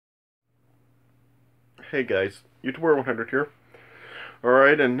Hey guys, YouTuber 100 here.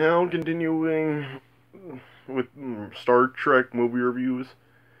 Alright, and now continuing with Star Trek movie reviews.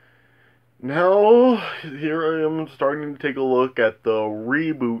 Now, here I am starting to take a look at the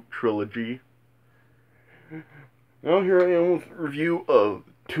reboot trilogy. Now here I am with a review of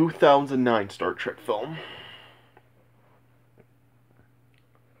 2009 Star Trek film.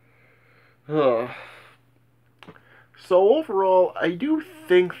 So overall, I do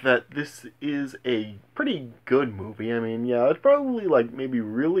think that this is a pretty good movie. I mean, yeah, it's probably like maybe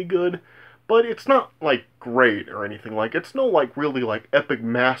really good, but it's not like great or anything. Like it's no like really like epic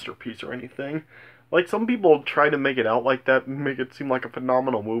masterpiece or anything. Like some people try to make it out like that, make it seem like a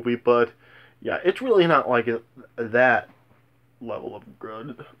phenomenal movie, but yeah, it's really not like that level of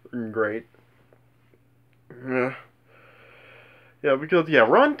good and great. Yeah. Yeah, because yeah,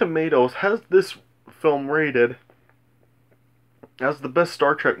 Rotten Tomatoes has this film rated as the best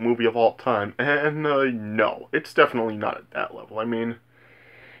Star Trek movie of all time, and no, it's definitely not at that level. I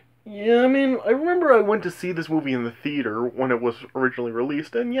remember I went to see this movie in the theater when it was originally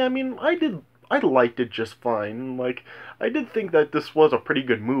released, and yeah, I liked it just fine. Like, I did think that this was a pretty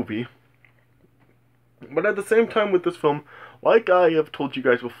good movie, but at the same time with this film, like I have told you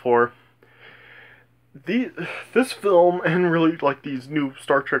guys before, the this film and really like these new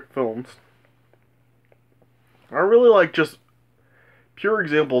Star Trek films are really like just pure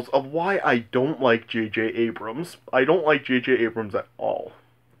examples of why I don't like J.J. Abrams. I don't like J.J. Abrams at all.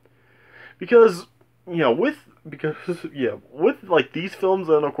 Because, with like these films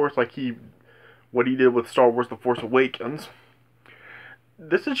and of course like what he did with Star Wars The Force Awakens,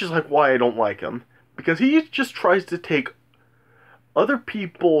 this is just like why I don't like him. Because he just tries to take other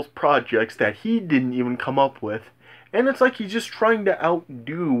people's projects that he didn't even come up with, and it's like he's just trying to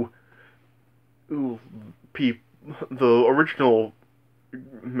outdo the original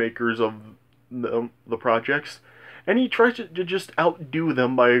makers of the projects, and he tries to just outdo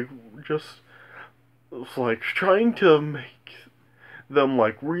them by just like trying to make them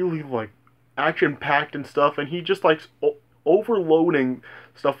like really like action packed and stuff, and he just like overloading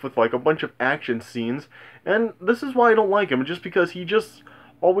stuff with like a bunch of action scenes, and this is why I don't like him, just because he just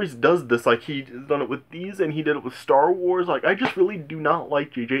always does this. Like he's done it with these, and he did it with Star Wars. Like I just really do not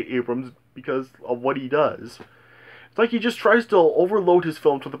like J.J. Abrams because of what he does. It's like he just tries to overload his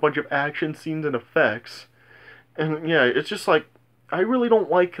films with a bunch of action scenes and effects. And yeah, it's just like, I really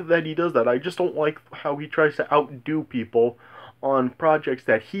don't like that he does that. I just don't like how he tries to outdo people on projects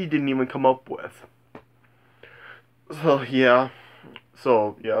that he didn't even come up with. So yeah.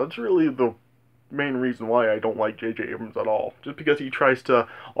 It's really the main reason why I don't like J.J. Abrams at all. Just because he tries to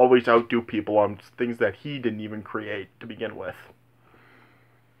always outdo people on things that he didn't even create to begin with.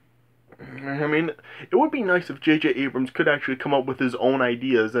 I mean, it would be nice if J.J. Abrams could actually come up with his own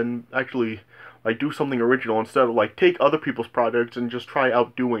ideas and actually like do something original instead of like take other people's projects and just try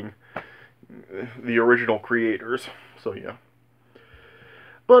outdoing the original creators. So yeah.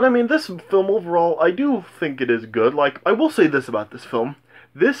 But I mean, this film overall, I do think it is good. Like, I will say this about this film.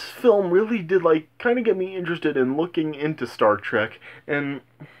 This film really did like kind of get me interested in looking into Star Trek and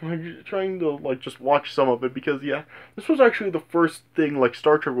like, trying to like just watch some of it, because yeah, this was actually the first thing like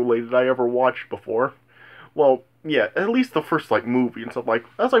Star Trek related I ever watched before. Well, yeah, at least the first like movie and stuff. Like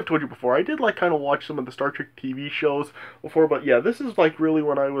as I've told you before, I did like kind of watch some of the Star Trek TV shows before, but yeah, this is like really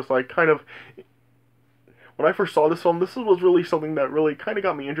when I was like kind of when I first saw this film. This was really something that really kind of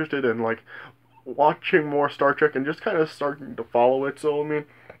got me interested in like watching more Star Trek and just kind of starting to follow it. So I mean,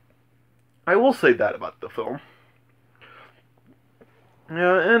 I will say that about the film.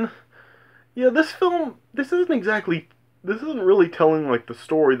 Yeah, and yeah, this isn't really telling like the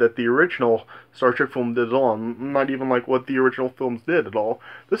story that the original Star Trek film did at all. Not even like what the original films did at all.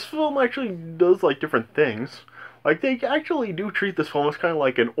 This film actually does like different things. Like they actually do treat this film as kind of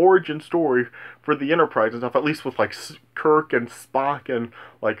like an origin story for the Enterprise and stuff. At least with like Kirk and Spock and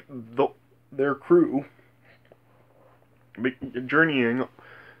like their crew journeying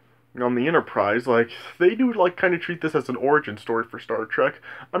on the Enterprise. Like they do like kind of treat this as an origin story for Star Trek.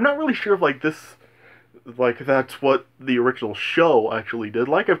 I'm not really sure if like that's what the original show actually did.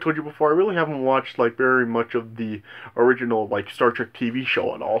 Like I've told you before, I really haven't watched like very much of the original like Star Trek TV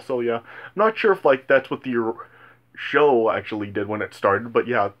show at all. So yeah, I'm not sure if like that's what the show actually did when it started. But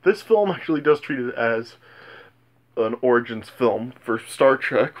yeah, this film actually does treat it as an origins film for Star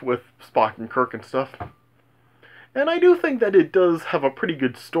Trek with Spock and Kirk and stuff. And I do think that it does have a pretty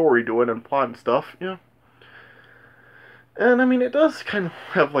good story to it and plot and stuff, yeah. And I mean, it does kind of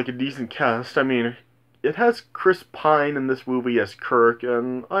have like a decent cast. I mean, it has Chris Pine in this movie as Kirk,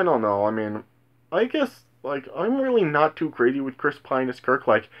 and I don't know. I mean, I guess like I'm really not too crazy with Chris Pine as Kirk.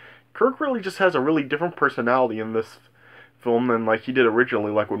 Like, Kirk really just has a really different personality in this film than like he did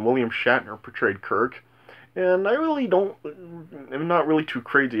originally, like when William Shatner portrayed Kirk. And I really don't, I'm not really too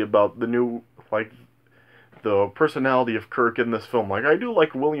crazy about the new, like, the personality of Kirk in this film. Like, I do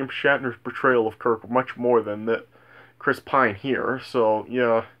like William Shatner's portrayal of Kirk much more than the Chris Pine here. So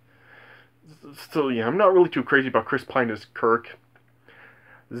yeah, I'm not really too crazy about Chris Pine as Kirk.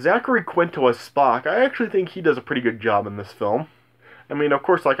 Zachary Quinto as Spock, I actually think he does a pretty good job in this film. I mean, of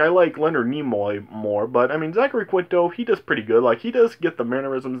course, like, I like Leonard Nimoy more, but, I mean, Zachary Quinto, he does pretty good. Like, he does get the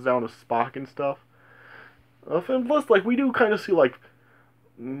mannerisms down of Spock and stuff. And plus, like, we do kind of see, like,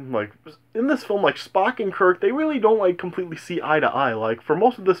 in this film, like, Spock and Kirk, they really don't, like, completely see eye to eye. Like, for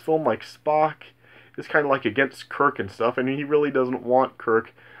most of this film, like, Spock is kind of, like, against Kirk and stuff, and he really doesn't want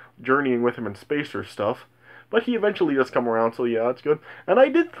Kirk journeying with him in space or stuff. But he eventually does come around, so yeah, it's good. And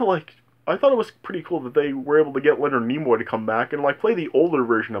I thought it was pretty cool that they were able to get Leonard Nimoy to come back and, like, play the older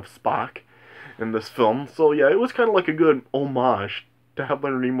version of Spock in this film. So yeah, it was kind of like a good homage to have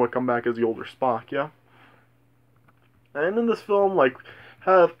Leonard Nimoy come back as the older Spock, yeah. And in this film, like,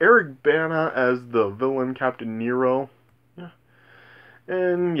 have Eric Bana as the villain, Captain Nero. Yeah.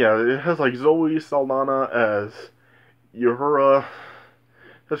 And yeah, it has, like, Zoe Saldana as Uhura. It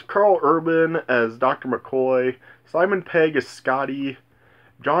has Carl Urban as Dr. McCoy. Simon Pegg as Scotty.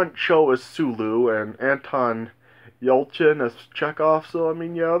 John Cho as Sulu. And Anton Yelchin as Chekhov. So, I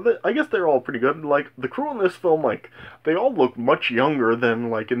mean, yeah, I guess they're all pretty good. Like, the crew in this film, like, they all look much younger than,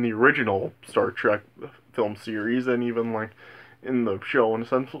 like, in the original Star Trek film series, and even, like, in the show, in a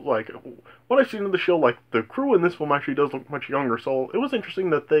sense. Like, what I've seen in the show, like, the crew in this film actually does look much younger, so it was interesting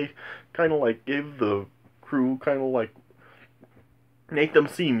that they kind of, like, gave the crew kind of, like, make them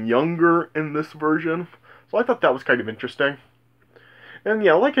seem younger in this version. So I thought that was kind of interesting. And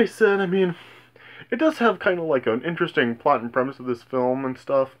yeah, like I said, I mean, it does have kind of like an interesting plot and premise of this film and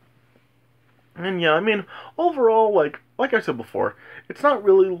stuff. And yeah, I mean, overall, like I said before, it's not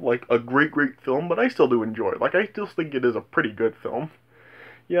really like a great film, but I still do enjoy it. Like, I still think it is a pretty good film.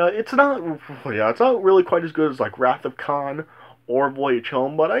 It's not really quite as good as like Wrath of Khan or Voyage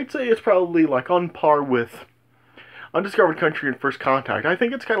Home, but I'd say it's probably like on par with Undiscovered Country and First Contact. I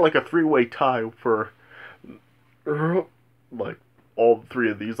think it's kind of like a three-way tie for like all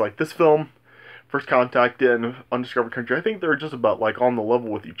three of these. Like this film, First Contact, and Undiscovered Country. I think they're just about like on the level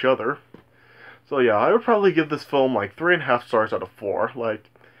with each other. So yeah, I would probably give this film like 3.5 stars out of 4. Like,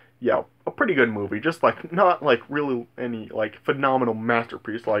 yeah, a pretty good movie. Just like not like really any like phenomenal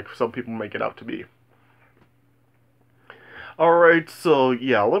masterpiece like some people make it out to be. Alright, so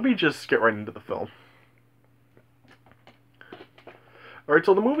yeah, let me just get right into the film. Alright,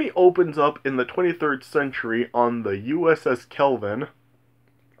 so the movie opens up in the 23rd century on the USS Kelvin.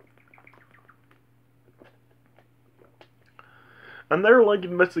 And they're like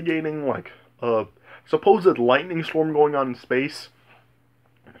investigating like a supposed lightning storm going on in space.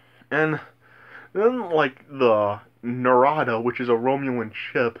 And then like the Narada, which is a Romulan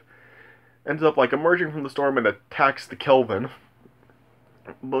ship, ends up like emerging from the storm and attacks the Kelvin.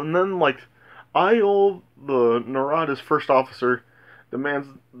 But then like Io, the Narada's first officer, demands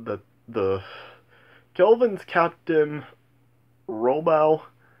that the Kelvin's captain Robau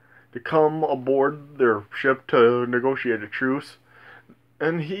to come aboard their ship to negotiate a truce,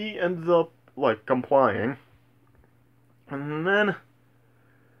 and he ends up like complying, and then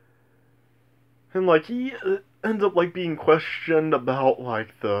he ends up like being questioned about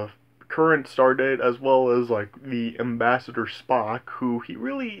like the current stardate as well as like the ambassador Spock, who he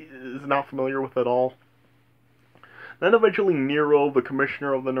really is not familiar with at all. Then eventually Nero, the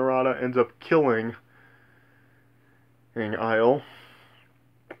commissioner of the Narada, ends up killing Isle.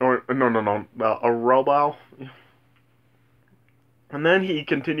 Or, no, a Robau. And then he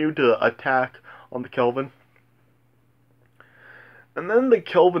continued to attack on the Kelvin. And then the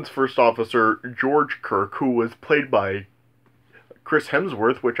Kelvin's first officer, George Kirk, who was played by Chris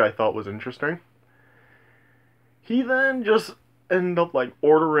Hemsworth, which I thought was interesting, he then just ended up like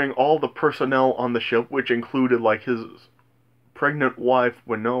ordering all the personnel on the ship, which included like his pregnant wife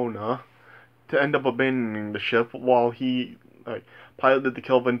Winona, to end up abandoning the ship while he like piloted the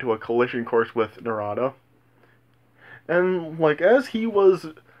Kelvin to a collision course with Narada. And like as he was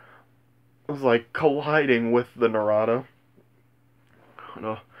like colliding with the Narada,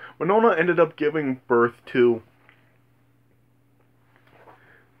 Winona ended up giving birth to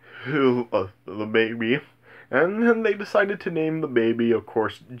the baby, and then they decided to name the baby, of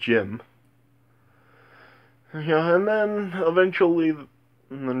course, Jim. Yeah, and then eventually,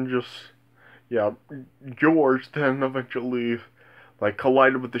 George then eventually, like,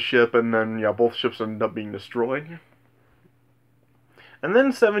 collided with the ship, and then, yeah, both ships ended up being destroyed. And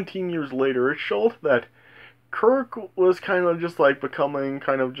then 17 years later, it showed that Kirk was kind of just like becoming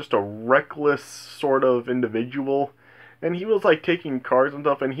kind of just a reckless sort of individual. And he was like taking cars and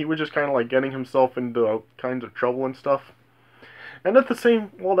stuff, and he was just kind of like getting himself into all kinds of trouble and stuff. And at the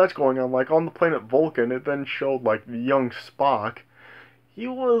same, while that's going on, like on the planet Vulcan, it then showed like the young Spock. He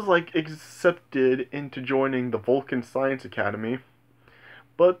was like accepted into joining the Vulcan Science Academy.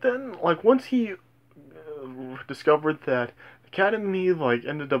 But then, like once he discovered that the Academy like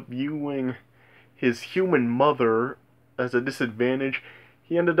ended up viewing his human mother as a disadvantage,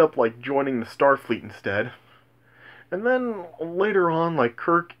 he ended up like joining the Starfleet instead. And then later on, like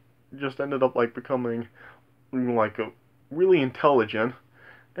Kirk just ended up like becoming like a really intelligent.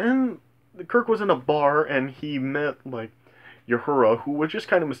 And Kirk was in a bar and he met like Uhura, who was just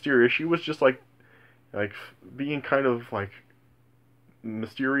kind of mysterious. She was just like being kind of like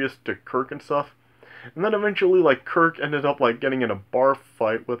mysterious to Kirk and stuff. And then eventually like Kirk ended up like getting in a bar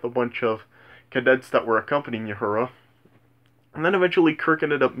fight with a bunch of cadets that were accompanying Uhura. And then eventually Kirk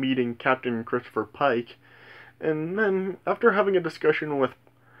ended up meeting Captain Christopher Pike. And then after having a discussion with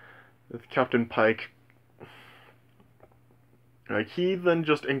Captain Pike, like he then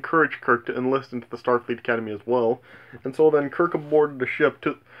just encouraged Kirk to enlist into the Starfleet Academy as well. And so then Kirk boarded the ship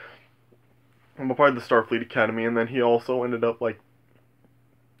to I'm a part of the Starfleet Academy, and then he also ended up like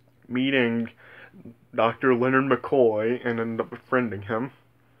meeting Dr. Leonard McCoy and ended up befriending him.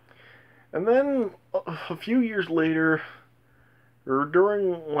 And then a few years later, or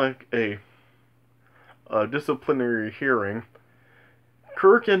during like a disciplinary hearing,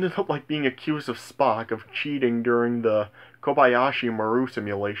 Kirk ended up like being accused of Spock of cheating during the Kobayashi Maru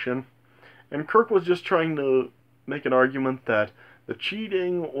simulation. And Kirk was just trying to make an argument that the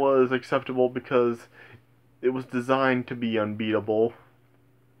cheating was acceptable because it was designed to be unbeatable.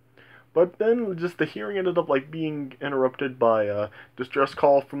 But then just the hearing ended up like being interrupted by a distress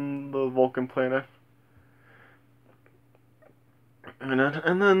call from the Vulcan planet.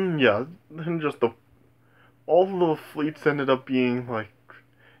 And then yeah, then just all the fleets ended up being like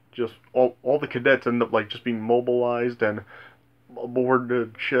just all the cadets ended up like just being mobilized and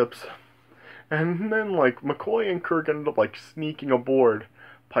aboard ships. And then like McCoy and Kirk ended up like sneaking aboard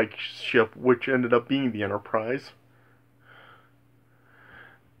Pike's ship, which ended up being the Enterprise.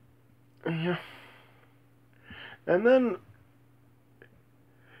 Yeah. And then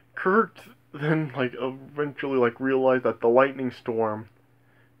Kirk then like eventually like realized that the lightning storm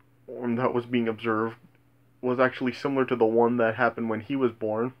that was being observed was actually similar to the one that happened when he was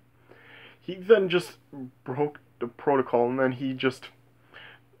born. He then just broke the protocol, and then he just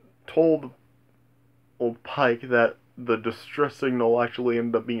told old Pike that the distress signal actually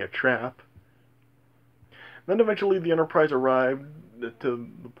ended up being a trap. Then eventually the Enterprise arrived to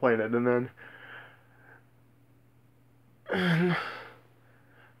the planet, and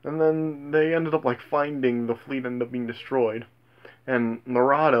then they ended up like finding the fleet ended up being destroyed. And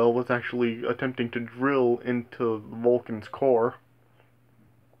Narada was actually attempting to drill into Vulcan's core.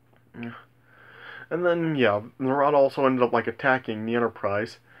 And then, yeah, Narada also ended up, like, attacking the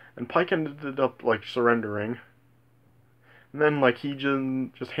Enterprise. And Pike ended up, like, surrendering. And then, like, he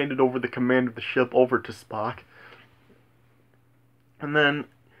just handed over the command of the ship over to Spock. And then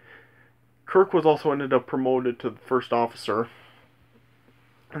Kirk was also ended up promoted to the first officer.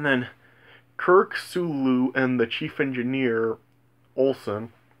 And then Kirk, Sulu, and the chief engineer,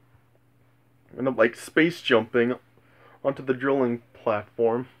 Olsen, ended up, like, space jumping onto the drilling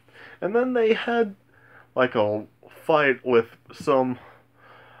platform. And then they had like a fight with some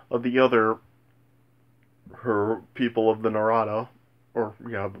of the other people of the Narada, or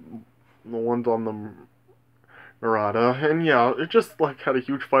yeah, the ones on the Narada, and yeah, it just like had a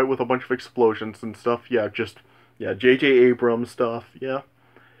huge fight with a bunch of explosions and stuff. Yeah, just yeah, J.J. Abrams stuff. Yeah,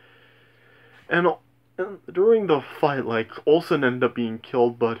 and during the fight, like Olsen ended up being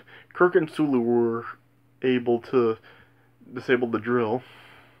killed, but Kirk and Sulu were able to disable the drill.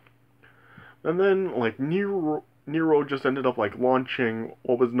 And then, like, Nero just ended up, like, launching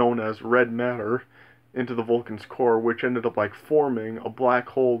what was known as red matter into the Vulcan's core, which ended up, like, forming a black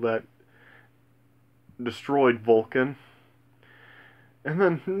hole that destroyed Vulcan. And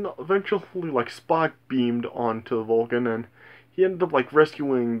then, eventually, like, Spock beamed onto Vulcan, and he ended up, like,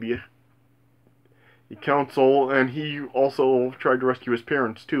 rescuing the Council, and he also tried to rescue his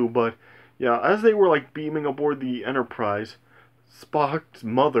parents, too. But, yeah, as they were, like, beaming aboard the Enterprise, Spock's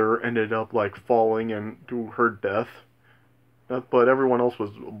mother ended up like falling and to her death, but everyone else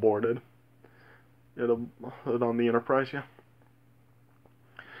was aborted. On the Enterprise, yeah.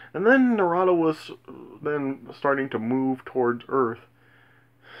 And then Narada was then starting to move towards Earth.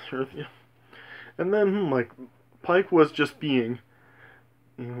 Yeah. And then like Pike was just being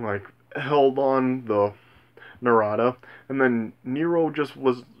like held on the Narada, and then Nero just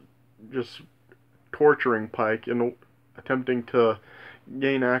was just torturing Pike and attempting to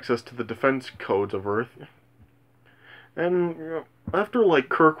gain access to the defense codes of Earth. And after like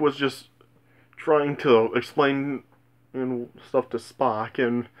Kirk was just trying to explain stuff to Spock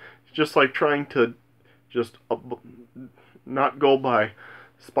and just like trying to just not go by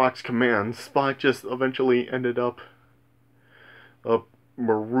Spock's commands, Spock just eventually ended up uh,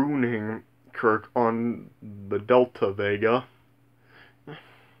 marooning Kirk on the Delta Vega.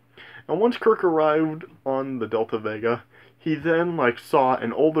 And once Kirk arrived on the Delta Vega, he then like saw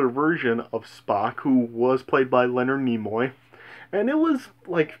an older version of Spock who was played by Leonard Nimoy. And it was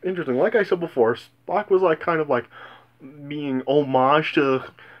like interesting. Like I said before, Spock was like kind of like being homage to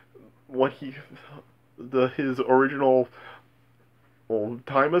what his original old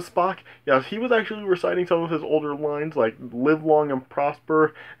time as Spock. Yes, he was actually reciting some of his older lines like "Live long and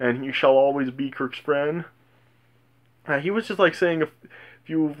prosper," and "You shall always be Kirk's friend." He was just like saying a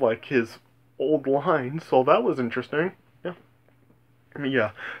few of like his old lines, so that was interesting. Yeah,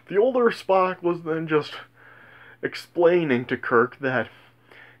 yeah. The older Spock was then just explaining to Kirk that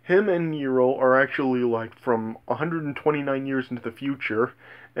him and Nero are actually like from 129 years into the future,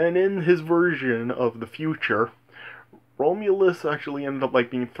 and in his version of the future, Romulus actually ended up like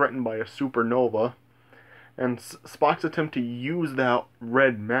being threatened by a supernova, and Spock's attempt to use that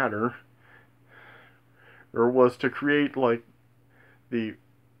red matter, or was to create like the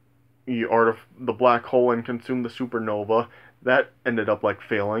the black hole and consume the supernova. That ended up like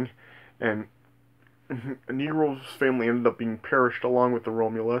failing, and Nero's family ended up being perished along with the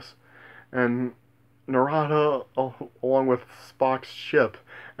Romulus, and Narada, along with Spock's ship,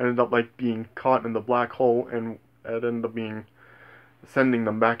 ended up like being caught in the black hole, and it ended up being sending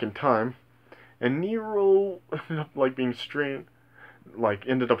them back in time. And Nero ended up like being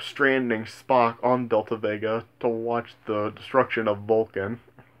ended up stranding Spock on Delta Vega to watch the destruction of Vulcan.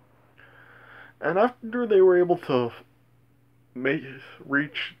 And after they were able to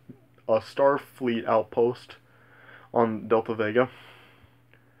reach a Starfleet outpost on Delta Vega,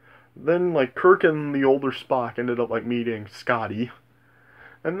 then like Kirk and the older Spock ended up like meeting Scotty,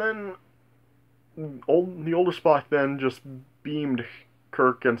 and then the older Spock then just beamed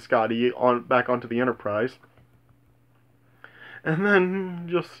Kirk and Scotty on back onto the Enterprise. And then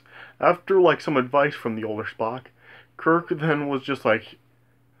just after like some advice from the older Spock, Kirk then was just like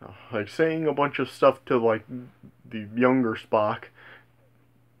saying a bunch of stuff to like the younger Spock,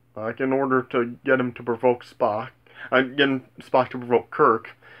 like in order to get him to provoke Spock, get Spock to provoke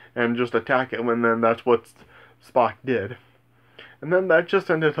Kirk, and just attack him. And then that's what Spock did. And then that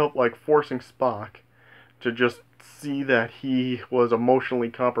just ended up like forcing Spock to just see that he was emotionally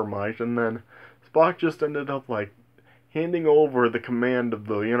compromised, and then Spock just ended up like handing over the command of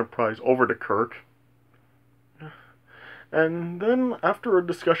the Enterprise over to Kirk. And then, after a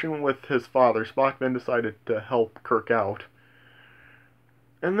discussion with his father, Spock then decided to help Kirk out.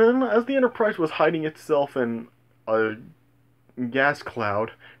 And then, as the Enterprise was hiding itself in a gas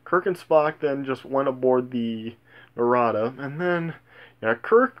cloud, Kirk and Spock then just went aboard the Narada. And then, yeah,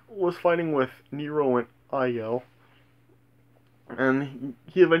 Kirk was fighting with Nero and Aiel, and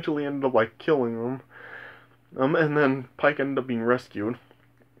he eventually ended up like killing them. And then Pike ended up being rescued.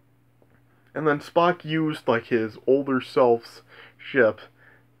 And then Spock used like his older self's ship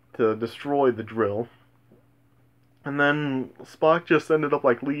to destroy the drill. And then Spock just ended up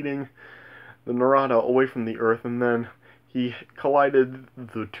like leading the Narada away from the Earth, and then he collided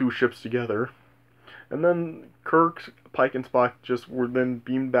the two ships together. And then Kirk, Pike, and Spock just were then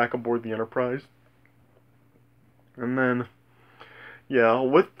beamed back aboard the Enterprise. And then, yeah,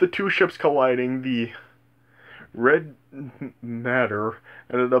 with the two ships colliding, the red matter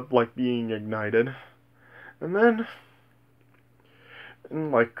ended up like being ignited. And then,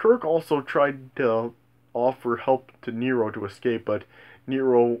 like, Kirk also tried to offer help to Nero to escape, but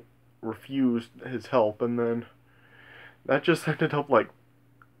Nero refused his help, and then that just ended up like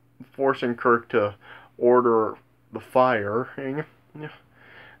forcing Kirk to order the firing.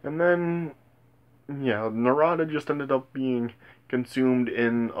 And then, yeah, Narada just ended up being consumed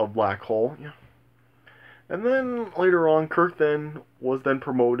in a black hole. Yeah. And then later on, Kirk then was then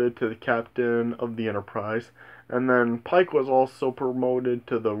promoted to the captain of the Enterprise, and then Pike was also promoted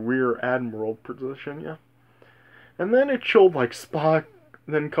to the rear admiral position. Yeah. And then it showed like Spock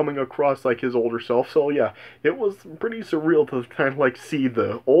then coming across like his older self. So yeah, it was pretty surreal to kind of like see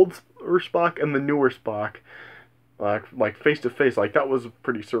the older Spock and the newer Spock like face to face. Like that was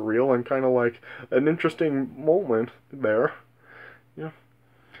pretty surreal and kind of like an interesting moment there. Yeah.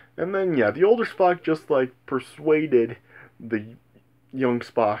 And then yeah, the older Spock just like persuaded the young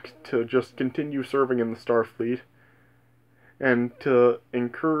Spock to just continue serving in the Starfleet and to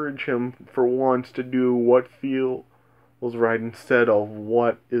encourage him for once to do what feels right instead of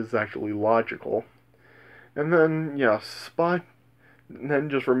what is actually logical. And then, yeah, Spock then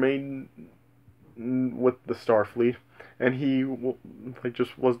just remained with the Starfleet, and he like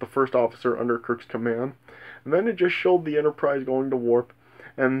just was the first officer under Kirk's command. And then it just showed the Enterprise going to warp,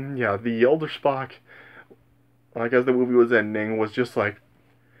 and yeah, the elder Spock, like as the movie was ending, was just like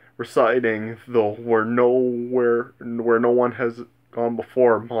reciting the where no one has gone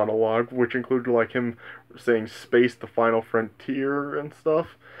before monologue, which included like him saying space the final frontier and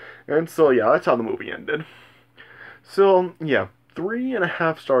stuff. And so yeah, that's how the movie ended. So yeah,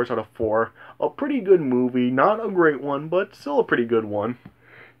 3.5 stars out of 4. A pretty good movie, not a great one, but still a pretty good one.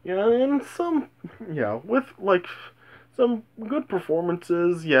 Yeah, and some, yeah, with like some good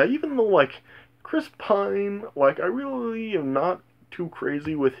performances. Yeah, even though like Chris Pine, like I really am not too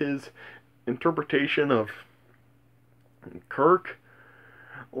crazy with his interpretation of Kirk.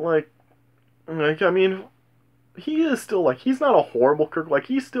 Like, I mean, he is still like he's not a horrible Kirk. Like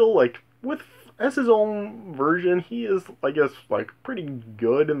he's still like with as his own version, he is I guess like pretty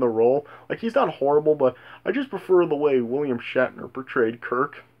good in the role. Like he's not horrible, but I just prefer the way William Shatner portrayed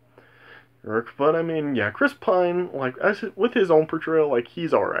Kirk. But I mean, yeah, Chris Pine, like with his own portrayal, like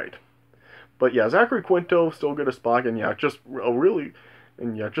he's all right. But yeah, Zachary Quinto still good as Spock, and yeah, just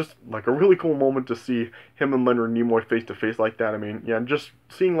like a really cool moment to see him and Leonard Nimoy face to face like that. I mean, yeah, just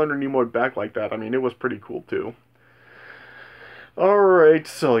seeing Leonard Nimoy back like that, I mean, it was pretty cool too. Alright,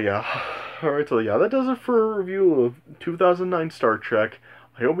 so yeah, that does it for a review of 2009 Star Trek.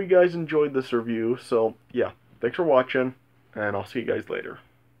 I hope you guys enjoyed this review. So yeah, thanks for watching, and I'll see you guys later.